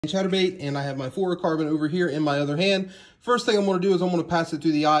chatterbait, and I have my fluorocarbon over here in my other hand. First thing I'm going to do is I'm going to pass it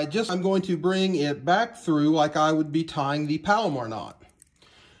through the eye. I'm going to bring it back through like I would be tying the Palomar knot.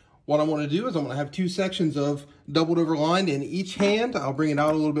 What I'm going to do is I'm going to have two sections of doubled over line in each hand. I'll bring it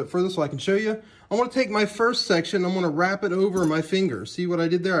out a little bit further so I can show you. I'm going to take my first section, I'm going to wrap it over my finger. See what I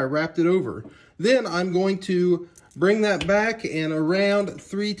did there? I wrapped it over. Then I'm going to bring that back and around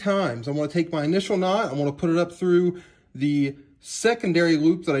 3 times. I'm going to take my initial knot, I'm going to put it up through the secondary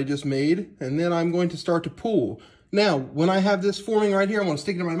loop that I just made, and then I'm going to start to pull. Now, when I have this forming right here, I'm going to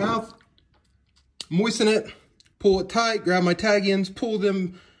stick it in my mouth, moisten it, pull it tight, grab my tag ends, pull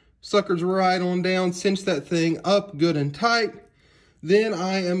them suckers right on down, cinch that thing up good and tight. Then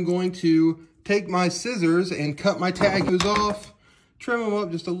I am going to take my scissors and cut my tags off, trim them up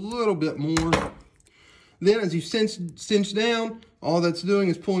just a little bit more. Then as you cinch down, all that's doing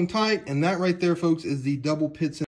is pulling tight, and that right there, folks, is the double Pitzen.